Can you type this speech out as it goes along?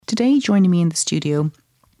Today, joining me in the studio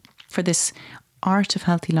for this Art of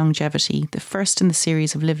Healthy Longevity, the first in the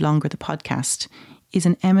series of Live Longer, the podcast, is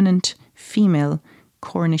an eminent female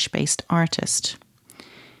Cornish-based artist.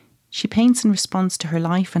 She paints in response to her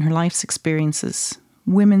life and her life's experiences.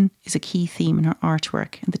 Women is a key theme in her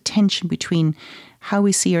artwork, and the tension between how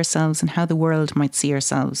we see ourselves and how the world might see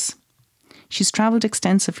ourselves. She's travelled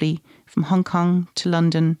extensively from Hong Kong to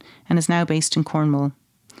London and is now based in Cornwall.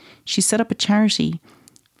 She set up a charity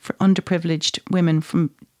for underprivileged women from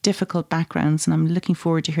difficult backgrounds, and I'm looking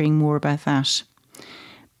forward to hearing more about that.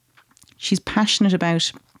 She's passionate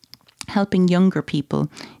about helping younger people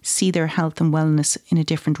see their health and wellness in a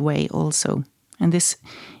different way also. And this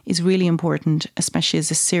is really important, especially as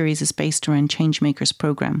this series is based around Changemakers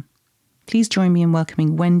programme. Please join me in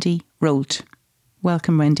welcoming Wendy Rolt.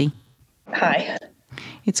 Welcome, Wendy. Hi.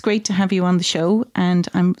 It's great to have you on the show, and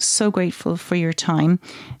I'm so grateful for your time,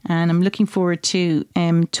 and I'm looking forward to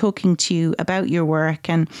talking to you about your work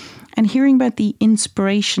and hearing about the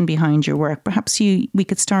inspiration behind your work. Perhaps we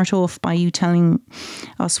could start off by you telling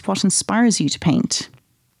us what inspires you to paint.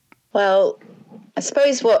 Well, I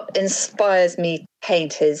suppose what inspires me to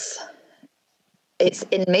paint is it's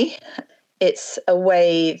in me. It's a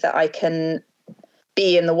way that I can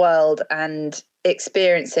be in the world and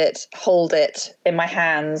experience it, hold it in my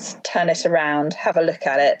hands, turn it around, have a look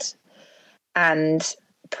at it and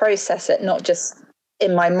process it, not just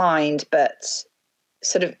in my mind, but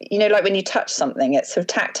sort of, like when you touch something, it's sort of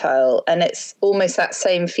tactile, and it's almost that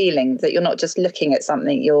same feeling that you're not just looking at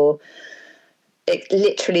something, you're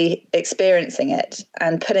literally experiencing it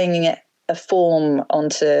and putting a form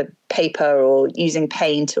onto paper or using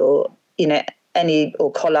paint or,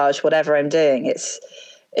 or collage, whatever I'm doing.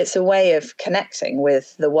 It's a way of connecting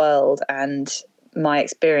with the world and my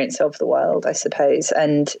experience of the world, I suppose,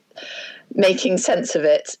 and making sense of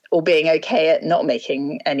it, or being okay at not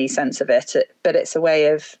making any sense of it. But it's a way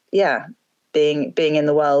of, being in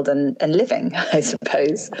the world and living, I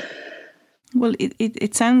suppose. Well,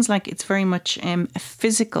 it sounds like it's very much a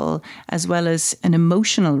physical as well as an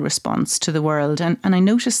emotional response to the world. And I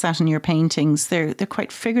noticed that in your paintings. They're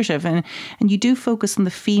quite figurative, and you do focus on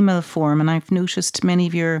the female form. And I've noticed many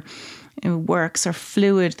of your works are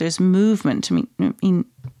fluid. There's movement. I mean,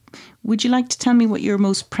 would you like to tell me what your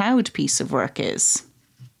most proud piece of work is?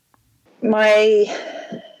 My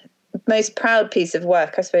most proud piece of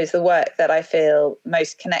work, I suppose, the work that I feel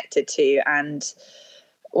most connected to, and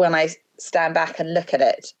when I stand back and look at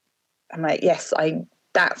it, I'm like, yes,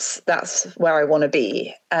 that's where I want to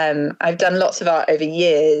be. I've done lots of art over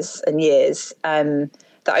years and years that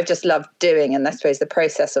I've just loved doing, and I suppose the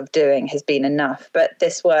process of doing has been enough. But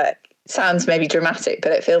this work sounds maybe dramatic,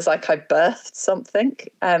 but it feels like I birthed something.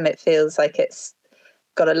 It feels like it's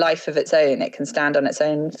got a life of its own. It can stand on its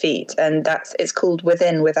own feet, and it's called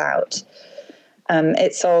Within Without.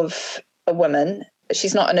 It's of a woman.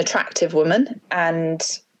 She's not an attractive woman, and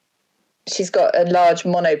she's got a large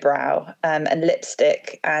monobrow and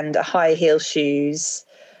lipstick and a high heel shoes,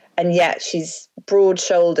 and yet she's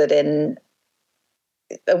broad-shouldered in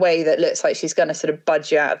a way that looks like she's going to sort of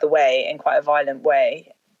budge you out of the way in quite a violent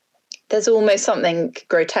way. There's almost something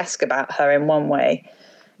grotesque about her in one way.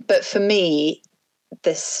 But for me,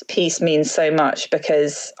 this piece means so much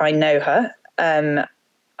because I know her,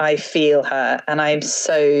 I feel her, and I'm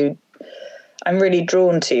really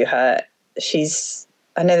drawn to her.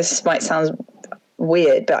 I know this might sound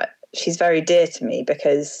weird, but she's very dear to me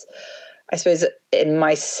because I suppose in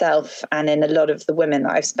myself and in a lot of the women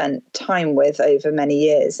that I've spent time with over many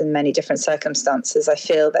years in many different circumstances, I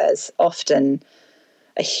feel there's often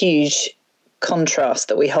a huge contrast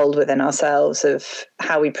that we hold within ourselves of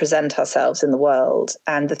how we present ourselves in the world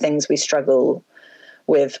and the things we struggle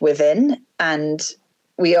with within. And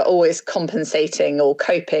we are always compensating or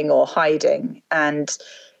coping or hiding. And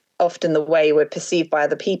often the way we're perceived by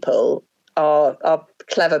other people, our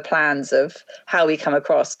clever plans of how we come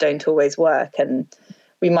across don't always work. And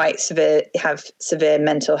we might have severe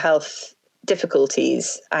mental health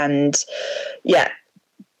difficulties and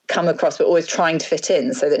come across, but always trying to fit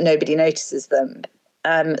in so that nobody notices them.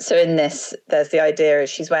 So in this, there's the idea of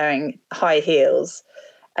she's wearing high heels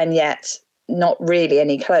and yet not really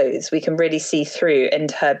any clothes. We can really see through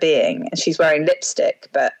into her being. And she's wearing lipstick,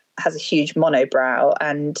 but has a huge monobrow,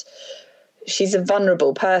 and she's a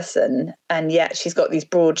vulnerable person, and yet she's got these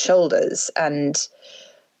broad shoulders, and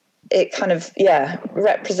it kind of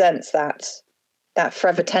represents that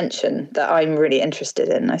forever tension that I'm really interested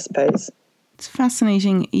in, I suppose. It's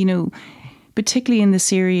fascinating, particularly in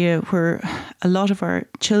this area where a lot of our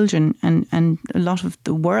children and a lot of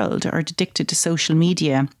the world are addicted to social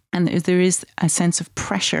media, and there is a sense of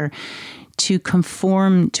pressure to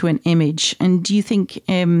conform to an image. And do you think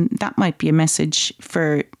that might be a message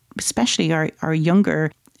for especially our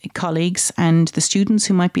younger colleagues and the students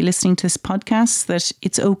who might be listening to this podcast, that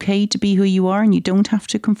it's okay to be who you are and you don't have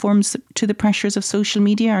to conform to the pressures of social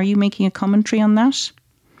media? Are you making a commentary on that?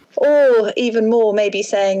 Or even more, maybe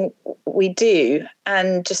saying we do,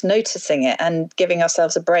 and just noticing it and giving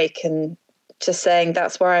ourselves a break and just saying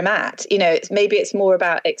that's where I'm at. Maybe it's more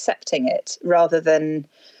about accepting it rather than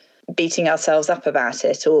beating ourselves up about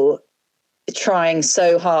it or trying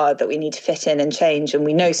so hard that we need to fit in and change, and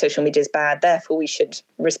we know social media is bad, therefore we should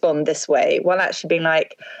respond this way, while actually being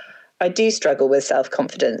like, I do struggle with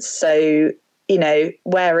self-confidence, so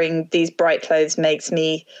wearing these bright clothes makes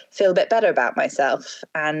me feel a bit better about myself,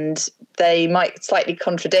 and they might slightly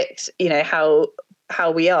contradict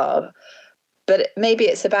how we are, but maybe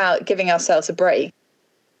it's about giving ourselves a break,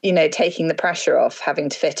 taking the pressure off having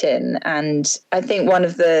to fit in. And I think one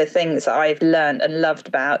of the things that I've learned and loved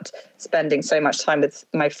about spending so much time with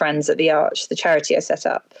my friends at the Arch, the charity I set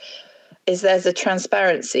up, is there's a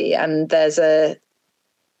transparency and there's an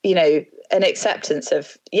acceptance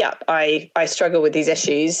of, I struggle with these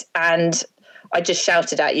issues and I just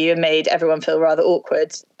shouted at you and made everyone feel rather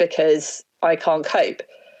awkward because I can't cope.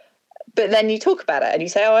 But then you talk about it and you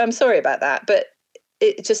say, oh, I'm sorry about that. But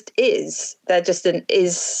it just is. They're just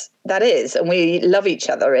that is. And we love each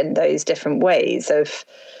other in those different ways of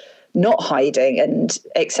not hiding and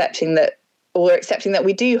accepting that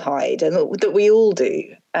we do hide and that we all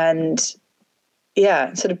do. And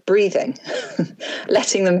sort of breathing,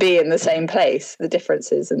 letting them be in the same place, the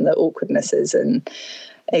differences and the awkwardnesses, and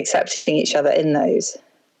accepting each other in those.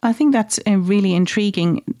 I think that's really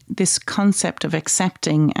intriguing, this concept of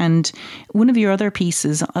accepting. And one of your other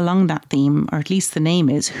pieces along that theme, or at least the name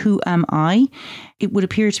is Who Am I? It would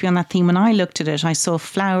appear to be on that theme. When I looked at it, I saw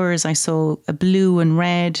flowers, I saw a blue and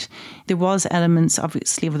red. There was elements,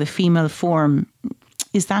 obviously, of the female form.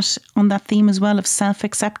 Is that on that theme as well, of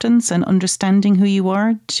self-acceptance and understanding who you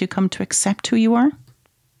are, to come to accept who you are?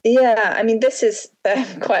 Yeah, I mean, this is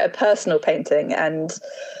quite a personal painting, and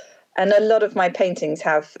a lot of my paintings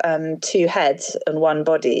have two heads and one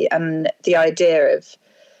body. And the idea of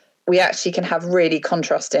we actually can have really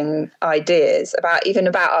contrasting ideas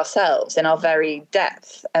about ourselves in our very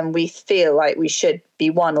depth. And we feel like we should be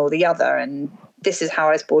one or the other. And this is how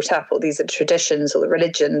I was brought up, or these are traditions or the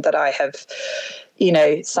religion that I have,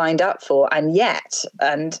 signed up for.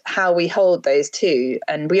 And how we hold those two.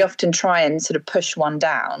 And we often try and sort of push one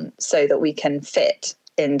down so that we can fit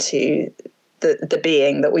into the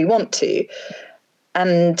being that we want to.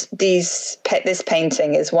 And this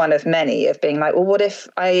painting is one of many of being like, well, what if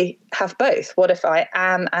I have both? What if I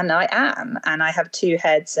am and I am, and I have two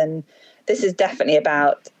heads? And this is definitely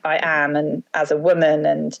about I am, and as a woman,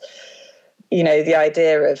 and the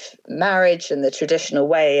idea of marriage and the traditional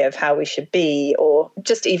way of how we should be, or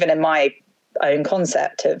just even in my own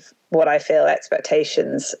concept of what I feel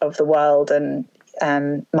expectations of the world and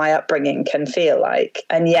my upbringing can feel like.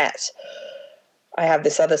 And yet I have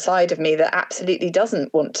this other side of me that absolutely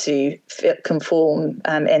doesn't want to conform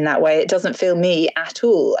in that way. It doesn't feel me at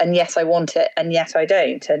all. And yet I want it, and yet I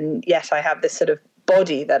don't. And yet I have this sort of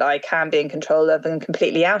body that I can be in control of and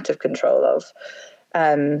completely out of control of.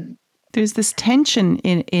 There's this tension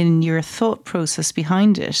in your thought process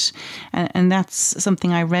behind it. And that's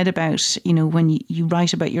something I read about, when you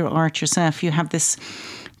write about your art yourself, you have this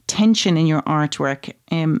tension in your artwork.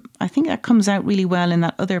 I think that comes out really well in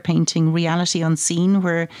that other painting, Reality Unseen,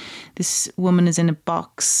 where this woman is in a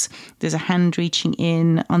box. There's a hand reaching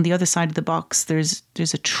in. On the other side of the box, there's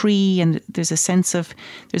a tree, and there's a sense of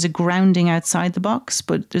there's a grounding outside the box,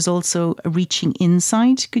 but there's also a reaching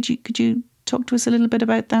inside. Could you talk to us a little bit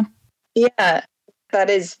about that? Yeah, that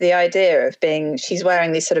is the idea of she's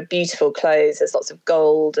wearing these sort of beautiful clothes. There's lots of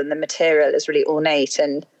gold, and the material is really ornate.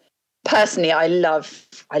 And personally, I love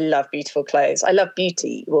beautiful clothes. I love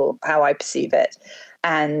beauty, or how I perceive it.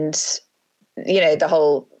 And, the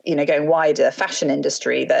whole, going wider fashion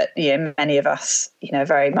industry that, many of us,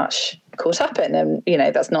 very much caught up in. And,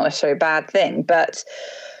 that's not necessarily a bad thing. But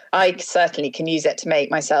I certainly can use it to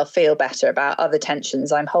make myself feel better about other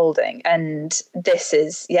tensions I'm holding. And this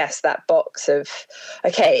is, yes, that box of,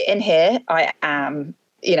 okay, in here I am,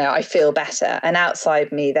 I feel better. And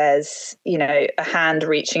outside me, there's, a hand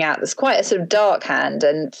reaching out. There's quite a sort of dark hand.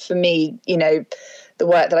 And for me, the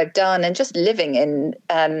work that I've done and just living in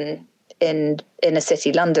inner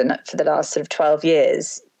city London for the last sort of 12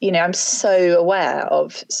 years, I'm so aware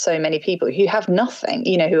of so many people who have nothing,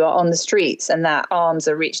 who are on the streets and their arms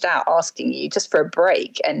are reached out asking you just for a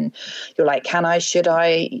break. And you're like, can I, should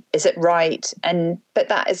I, is it right? But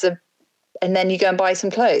that is and then you go and buy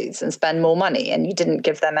some clothes and spend more money, and you didn't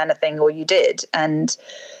give them anything, or you did. And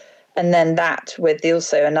then that, with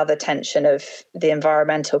also another tension of the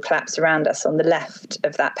environmental collapse around us, on the left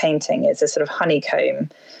of that painting is a sort of honeycomb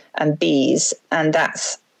and bees, and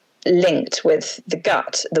that's linked with the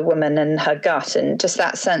gut, the woman and her gut, and just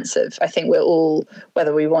that sense of, I think we're all,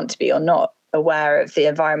 whether we want to be or not, aware of the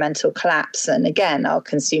environmental collapse, and again, our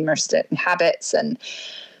consumeristic habits. And,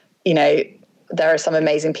 you know, there are some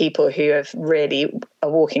amazing people who have really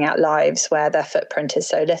are walking out lives where their footprint is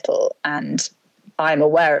so little, and I'm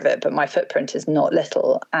aware of it, but my footprint is not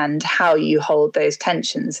little. And how you hold those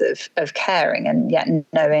tensions of caring and yet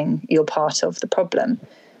knowing you're part of the problem.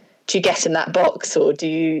 Do you get in that box, or do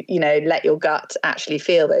you, you know, let your gut actually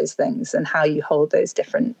feel those things, and how you hold those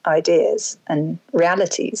different ideas and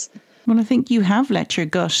realities? Well, I think you have let your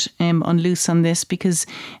gut on loose on this, because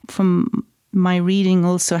from my reading,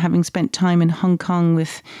 also having spent time in Hong Kong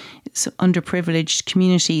with underprivileged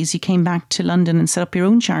communities, you came back to London and set up your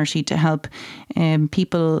own charity to help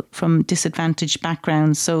people from disadvantaged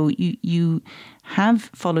backgrounds. So you have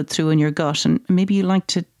followed through on your gut, and maybe you'd like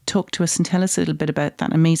to talk to us and tell us a little bit about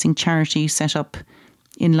that amazing charity you set up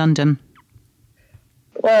in London.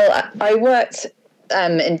 Well, I worked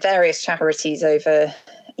in various charities over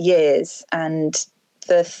years, and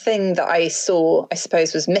the thing that I saw, I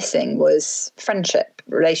suppose, was missing was friendship,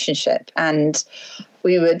 relationship. And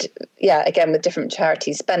we would, again, with different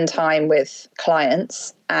charities, spend time with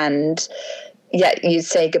clients, and yet you'd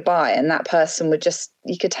say goodbye, and that person would just,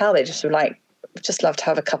 you could tell they just were like, just love to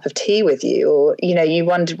have a cup of tea with you. Or, you know, you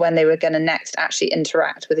wondered when they were going to next actually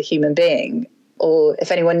interact with a human being, or if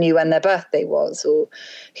anyone knew when their birthday was, or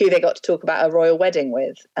who they got to talk about a royal wedding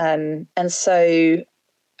with. And so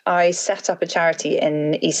I set up a charity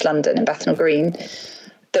in East London, in Bethnal Green,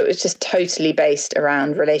 that was just totally based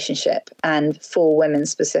around relationship, and for women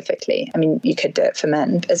specifically. I mean, you could do it for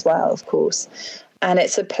men as well, of course. And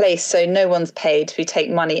it's a place, so no one's paid. We take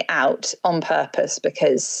money out on purpose,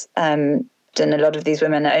 because and a lot of these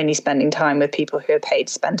women are only spending time with people who are paid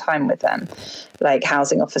to spend time with them, like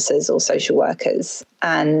housing officers or social workers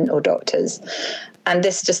or doctors. And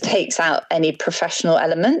this just takes out any professional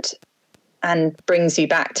element and brings you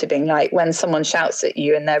back to being like, when someone shouts at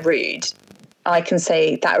you and they're rude, I can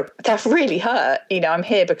say that really hurt. You know, I'm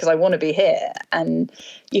here because I want to be here. And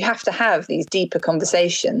you have to have these deeper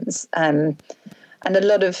conversations. And a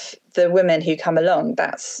lot of the women who come along,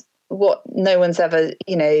 that's what no one's ever,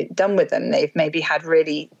 you know, done with them. They've maybe had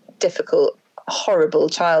really difficult, horrible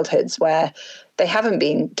childhoods where they haven't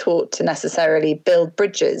been taught to necessarily build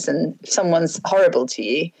bridges. And if someone's horrible to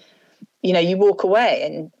you, you know, you walk away,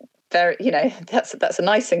 and very, you know, that's a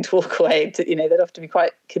nice thing to walk away to, you know, that often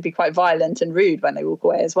could be quite violent and rude when they walk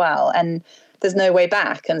away as well. And there's no way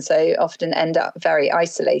back. And so often end up very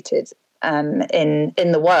isolated in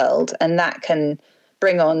the world. And that can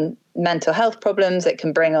bring on mental health problems. It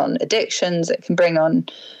can bring on addictions. It can bring on,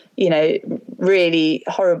 you know, really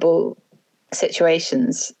horrible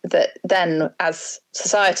situations that then as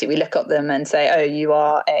society, we look at them and say, oh, you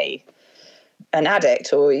are an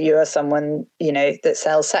addict, or you are someone, you know, that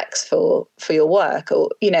sells sex for your work, or,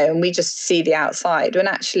 you know, and we just see the outside, when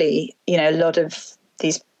actually, you know, a lot of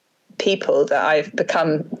these people that I've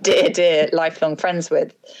become dear lifelong friends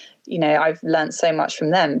with, you know, I've learned so much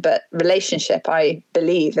from them. But relationship, I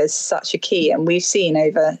believe, is such a key. And we've seen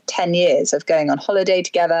over 10 years of going on holiday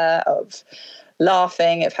together, of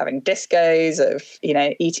laughing, of having discos, of, you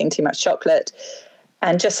know, eating too much chocolate,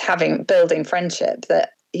 and just building friendship,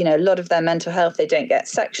 that, you know, a lot of their mental health, they don't get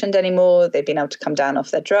sectioned anymore. They've been able to come down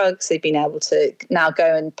off their drugs. They've been able to now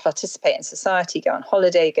go and participate in society, go on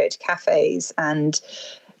holiday, go to cafes. And,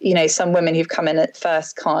 you know, some women who've come in at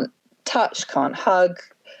first can't touch, can't hug.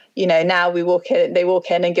 You know, now they walk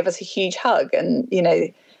in and give us a huge hug. And, you know,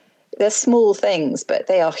 they're small things, but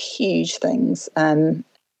they are huge things.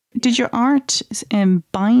 Did your art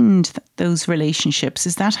bind those relationships?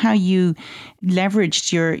 Is that how you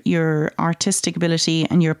leveraged your artistic ability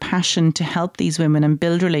and your passion to help these women and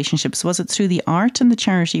build relationships? Was it through the art and the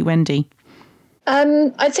charity, Wendy?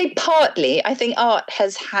 I'd say partly. I think art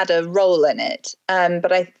has had a role in it.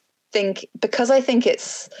 But I think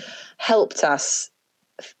it's helped us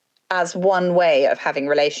as one way of having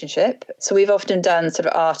relationship. So we've often done sort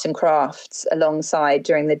of art and crafts alongside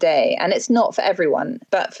during the day. And it's not for everyone,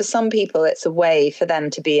 but for some people, it's a way for them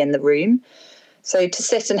to be in the room. So to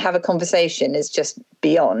sit and have a conversation is just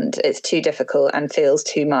beyond. It's too difficult and feels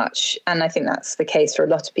too much. And I think that's the case for a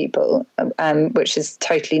lot of people, which is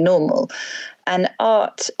totally normal. And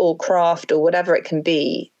art or craft or whatever it can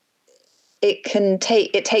be,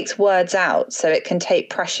 it takes words out, so it can take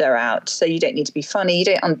pressure out. So you don't need to be funny. You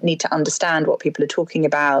don't need to understand what people are talking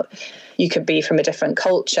about. You could be from a different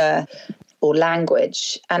culture or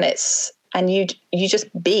language, and you just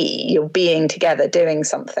you're being together, doing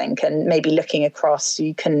something, and maybe looking across.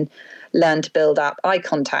 You can learn to build up eye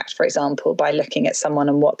contact, for example, by looking at someone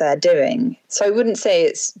and what they're doing. So I wouldn't say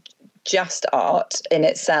it's just art in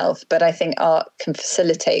itself, but I think art can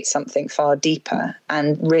facilitate something far deeper,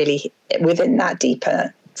 and really within that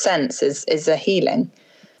deeper sense is a healing.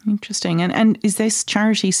 Interesting. And is this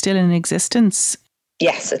charity still in existence?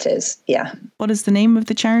 Yes, it is. Yeah. What is the name of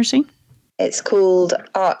the charity? It's called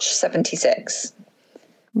Arch 76.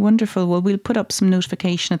 Wonderful. Well, we'll put up some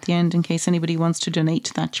notification at the end in case anybody wants to donate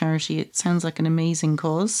to that charity. It sounds like an amazing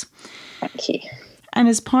cause. Thank you. And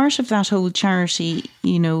as part of that whole charity,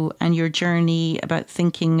 and your journey about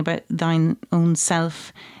thinking about thine own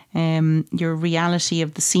self, your reality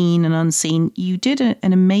of the seen and unseen, you did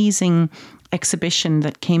an amazing exhibition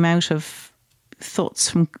that came out of thoughts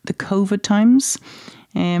from the COVID times.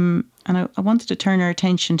 And I wanted to turn our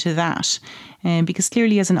attention to that, because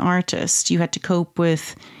clearly as an artist, you had to cope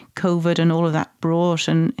with COVID and all of that brought,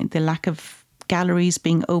 and the lack of galleries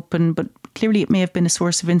being open, but clearly it may have been a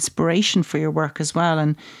source of inspiration for your work as well.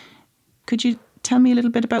 And could you tell me a little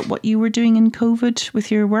bit about what you were doing in COVID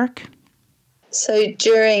with your work? So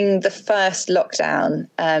during the first lockdown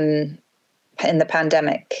in the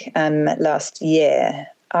pandemic last year,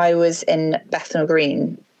 I was in Bethnal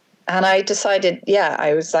Green, and I decided,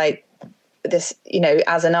 I was like, this,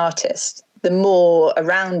 as an artist, the more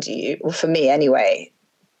around you, or for me anyway,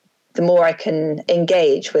 the more I can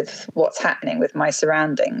engage with what's happening with my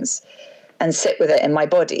surroundings and sit with it in my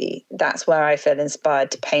body, that's where I feel inspired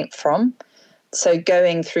to paint from. So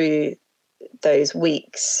going through those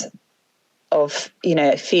weeks of,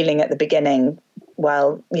 feeling at the beginning,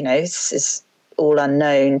 well, this is all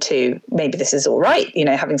unknown, to maybe this is all right,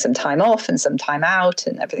 having some time off and some time out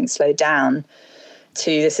and everything slowed down,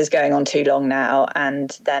 to this is going on too long now,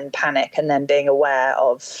 and then panic, and then being aware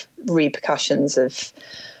of repercussions of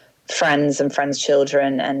friends and friends'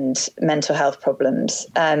 children and mental health problems.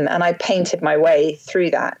 And I painted my way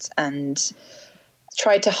through that and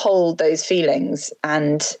tried to hold those feelings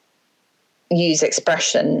and use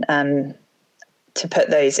expression to put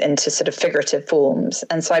those into sort of figurative forms.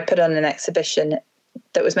 And so I put on an exhibition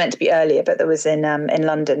that was meant to be earlier, but that was in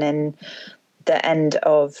London in the end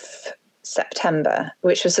of September,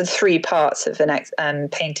 which was the 3 parts of the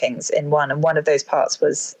paintings in one. And one of those parts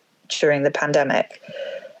was during the pandemic,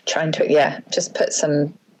 trying to, just put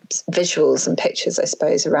some visuals and pictures, I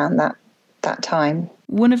suppose, around that time.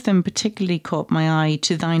 One of them particularly caught my eye,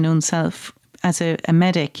 To Thine Own Self. As a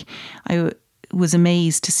medic, I was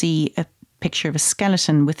amazed to see a picture of a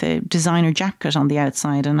skeleton with a designer jacket on the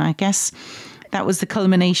outside. And I guess that was the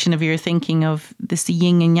culmination of your thinking of this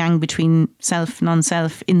yin and yang between self,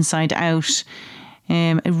 non-self, inside out.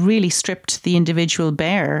 It really stripped the individual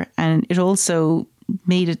bare, and it also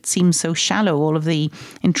made it seem so shallow, all of the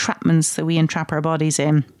entrapments that we entrap our bodies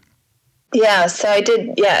in. Yeah, so I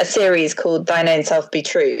did a series called Thine Own Self Be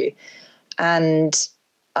True, and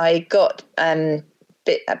I got I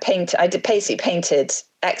basically painted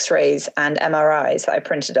X-rays and MRIs that I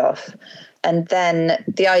printed off, and then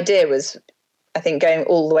the idea was, I think, going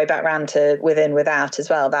all the way back around to within, without as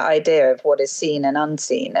well, that idea of what is seen and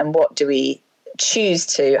unseen, and what do we choose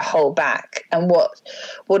to hold back, and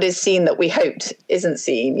what is seen that we hoped isn't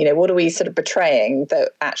seen. What are we sort of betraying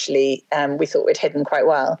that actually we thought we'd hidden quite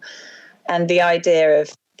well. And the idea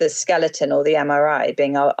of the skeleton or the MRI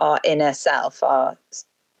being our inner self, our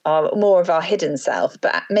more of our hidden self,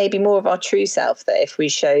 but maybe more of our true self, that if we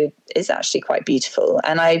showed is actually quite beautiful.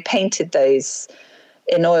 And I painted those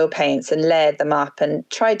in oil paints and layered them up and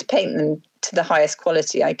tried to paint them to the highest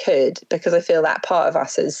quality I could, because I feel that part of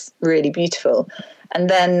us is really beautiful. And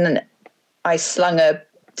then I slung a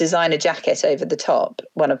designer jacket over the top,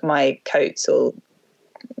 one of my coats or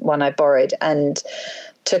one I borrowed, and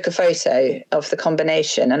took a photo of the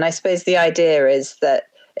combination. And I suppose the idea is that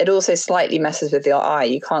it also slightly messes with your eye.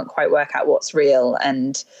 You can't quite work out what's real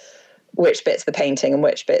and which bit's the painting and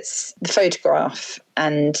which bit's the photograph.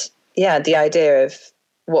 And the idea of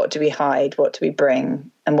what do we hide, what do we bring,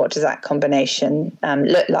 and what does that combination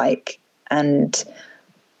look like, and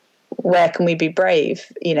where can we be brave,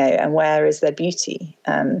 and where is there beauty?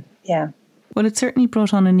 Well, it certainly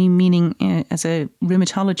brought on a new meaning. As a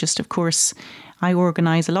rheumatologist, of course, I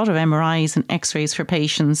organise a lot of MRIs and X-rays for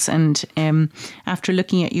patients. And after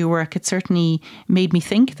looking at your work, it certainly made me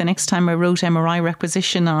think the next time I wrote MRI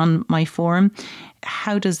requisition on my form,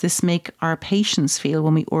 how does this make our patients feel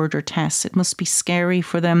when we order tests? It must be scary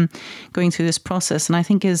for them going through this process. And I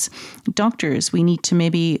think as doctors, we need to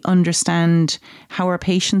maybe understand how our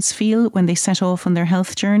patients feel when they set off on their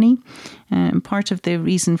health journey. Part of the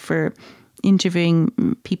reason for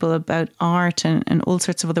interviewing people about art and all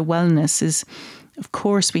sorts of other wellness is, of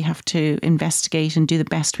course, we have to investigate and do the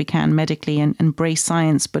best we can medically and embrace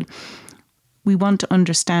science, but we want to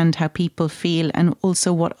understand how people feel and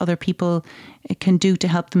also what other people can do to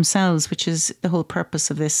help themselves, which is the whole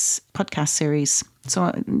purpose of this podcast series.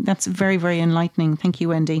 So that's very, very enlightening. Thank you,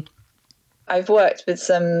 Wendy. I've worked with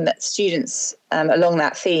some students along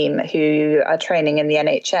that theme who are training in the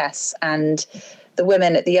NHS, and the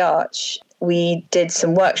women at the Arch, we did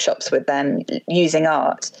some workshops with them using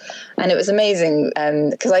art. And it was amazing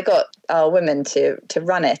because I got our women to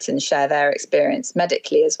run it and share their experience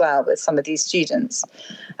medically as well with some of these students.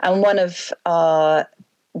 And one of our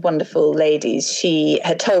wonderful ladies, she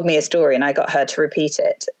had told me a story and I got her to repeat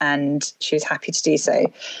it, and she was happy to do so.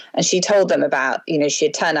 And she told them about,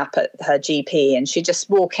 she'd turn up at her GP and she'd just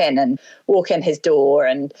walk in his door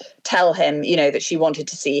and tell him, that she wanted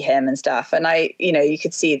to see him and stuff. And you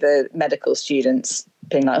could see the medical students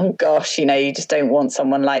being like, oh gosh, you just don't want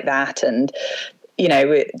someone like that. And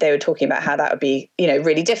they were talking about how that would be,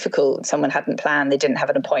 really difficult. Someone hadn't planned, they didn't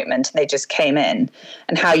have an appointment, and they just came in,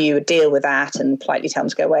 and how you would deal with that and politely tell them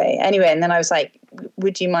to go away. Anyway, and then I was like,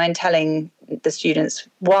 would you mind telling the students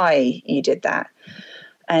why you did that?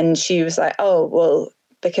 And she was like, oh, well,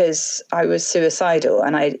 because I was suicidal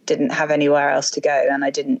and I didn't have anywhere else to go and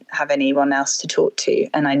I didn't have anyone else to talk to,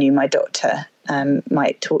 and I knew my doctor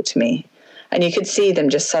might talk to me. And you could see them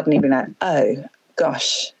just suddenly be like, oh,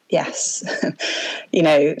 gosh, yes,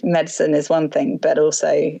 medicine is one thing, but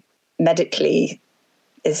also medically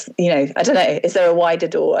is, I don't know, is there a wider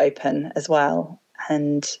door open as well?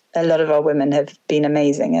 And a lot of our women have been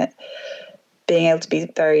amazing at being able to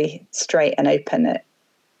be very straight and open at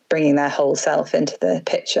bringing their whole self into the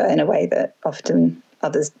picture in a way that often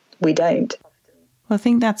others, we don't. Well, I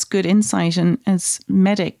think that's good insight. And as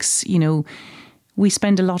medics, we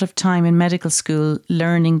spend a lot of time in medical school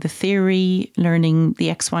learning the theory, learning the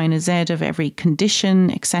X, Y, and Z of every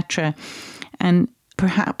condition, etc. And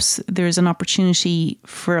perhaps there's an opportunity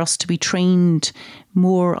for us to be trained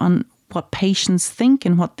more on what patients think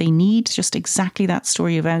and what they need, just exactly that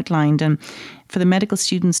story you've outlined. And for the medical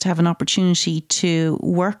students to have an opportunity to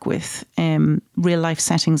work with real life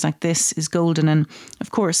settings like this is golden. And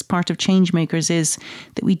of course, part of Changemakers is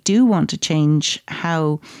that we do want to change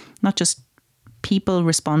how not just people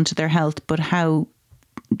respond to their health, but how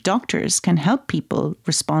doctors can help people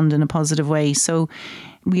respond in a positive way. So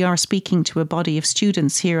we are speaking to a body of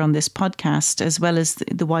students here on this podcast, as well as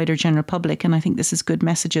the wider general public. And I think this is good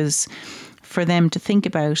messages for them to think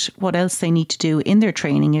about what else they need to do in their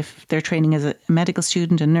training, if they're training as a medical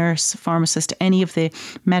student, a nurse, a pharmacist, any of the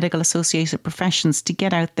medical associated professions, to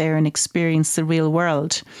get out there and experience the real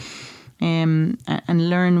world. And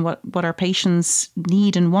learn what our patients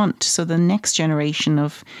need and want, so the next generation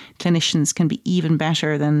of clinicians can be even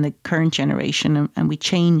better than the current generation, and we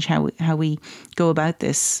change how we go about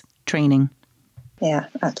this training. Yeah,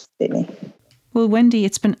 absolutely. Well, Wendy,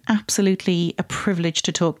 it's been absolutely a privilege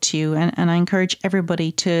to talk to you, and I encourage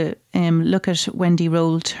everybody to look at Wendy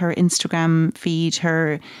Rolt, her Instagram feed,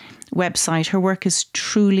 her website. Her work is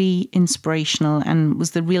truly inspirational and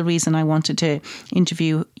was the real reason I wanted to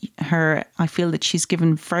interview her. I feel that she's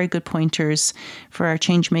given very good pointers for our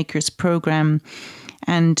Changemakers program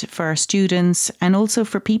and for our students, and also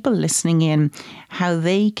for people listening in, how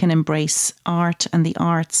they can embrace art and the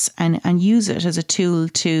arts and use it as a tool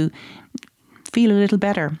to feel a little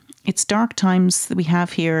better. It's dark times that we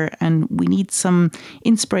have here, and we need some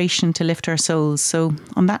inspiration to lift our souls. So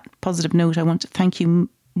on that positive note, I want to thank you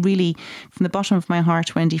really from the bottom of my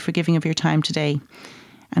heart, Wendy, for giving of your time today,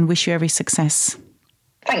 and wish you every success.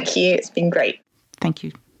 Thank you. It's been great. Thank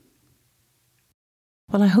you.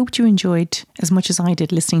 Well, I hoped you enjoyed as much as I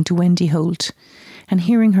did listening to Wendy Holt and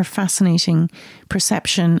hearing her fascinating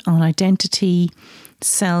perception on identity,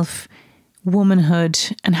 self, womanhood,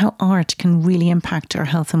 and how art can really impact our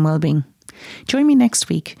health and well-being. Join me next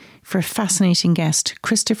week for a fascinating guest,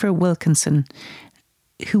 Christopher Wilkinson,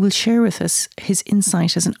 who will share with us his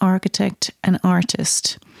insight as an architect and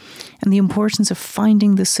artist, and the importance of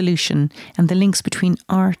finding the solution and the links between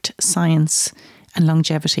art, science, and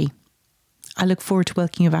longevity. I look forward to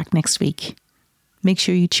welcoming you back next week. Make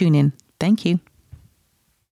sure you tune in. Thank you.